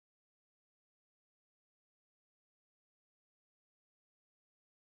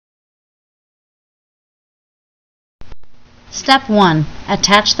Step 1.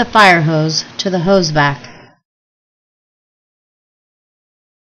 Attach the fire hose to the hose vac.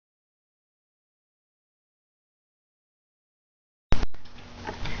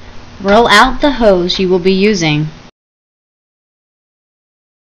 Roll out the hose you will be using.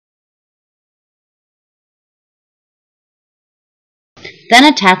 Then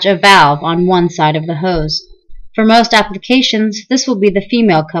attach a valve on one side of the hose. For most applications, this will be the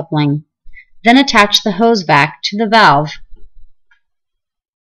female coupling. Then attach the hose vac to the valve.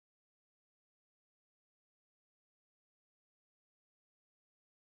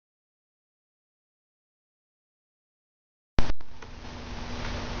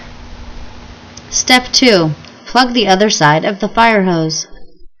 Step 2. Plug the other side of the fire hose.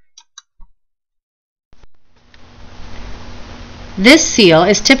 This seal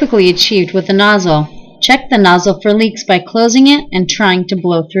is typically achieved with a nozzle. Check the nozzle for leaks by closing it and trying to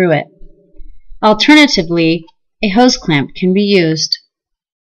blow through it. Alternatively, a hose clamp can be used.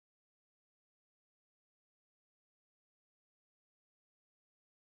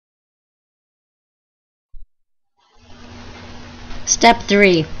 Step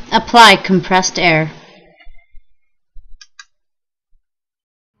 3. Apply compressed air.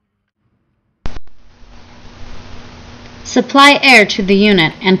 Supply air to the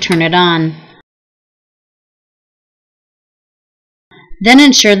unit and turn it on. Then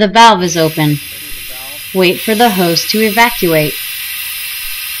ensure the valve is open. Wait for the hose to evacuate.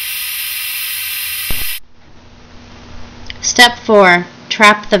 Step 4.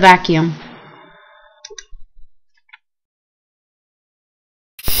 Trap the vacuum.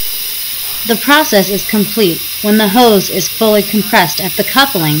 The process is complete when the hose is fully compressed at the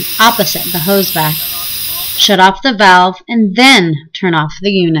coupling opposite the hose vac. Shut off the valve and then turn off the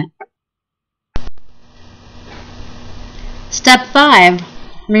unit. Step 5.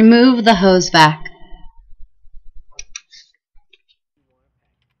 Remove the hose vac.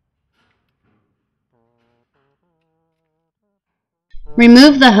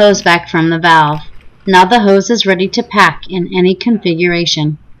 Remove the hose vac from the valve. Now the hose is ready to pack in any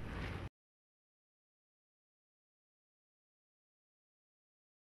configuration.